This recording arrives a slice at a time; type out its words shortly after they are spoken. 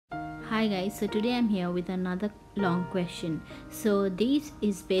Hi guys, so today I'm here with another long question. So this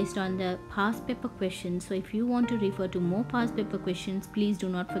is based on the past paper questions. So if you want to refer to more past paper questions, please do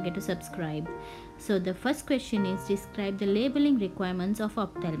not forget to subscribe. So the first question is, describe the labeling requirements of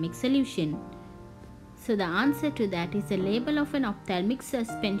ophthalmic solution. So the answer to that is, the label of an ophthalmic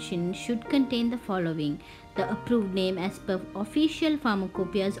suspension should contain the following: the approved name as per official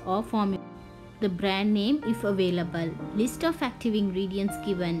pharmacopoeias or formula, the brand name if available, list of active ingredients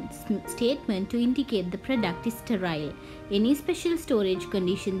given, statement to indicate the product is sterile, any special storage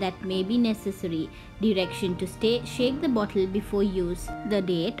condition that may be necessary, direction to shake the bottle before use, the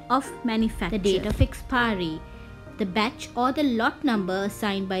date of manufacture, the date of expiry, the batch or the lot number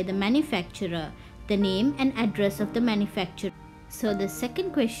assigned by the manufacturer, the name and address of the manufacturer. So the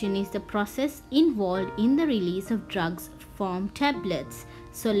second question is the process involved in the release of drugs from tablets.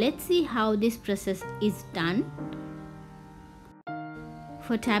 So let's see how this process is done.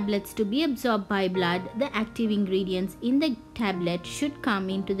 For tablets to be absorbed by blood, the active ingredients in the tablet should come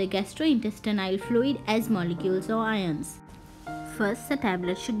into the gastrointestinal fluid as molecules or ions. First, the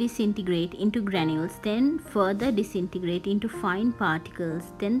tablet should disintegrate into granules, then further disintegrate into fine particles.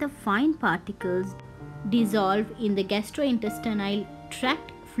 Then the fine particles dissolve in the gastrointestinal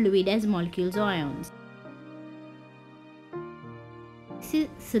tract fluid as molecules or ions.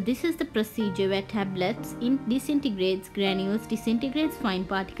 So this is the procedure where tablets disintegrates granules, disintegrates fine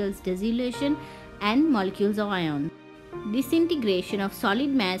particles, dissolution and molecules or ions. Disintegration of solid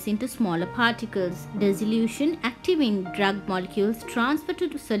mass into smaller particles, dissolution, active in drug molecules, transfer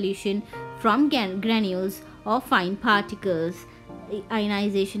to solution from granules or fine particles.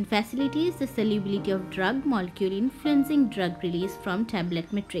 Ionization facilitates the solubility of drug molecule, influencing drug release from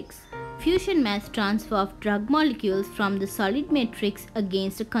tablet matrix. Fusion mass transfer of drug molecules from the solid matrix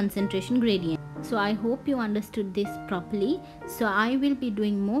against a concentration gradient. So I hope you understood this properly. So I will be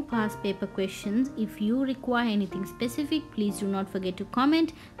doing more past paper questions. If you require anything specific, please do not forget to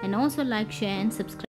comment and also like, share and subscribe.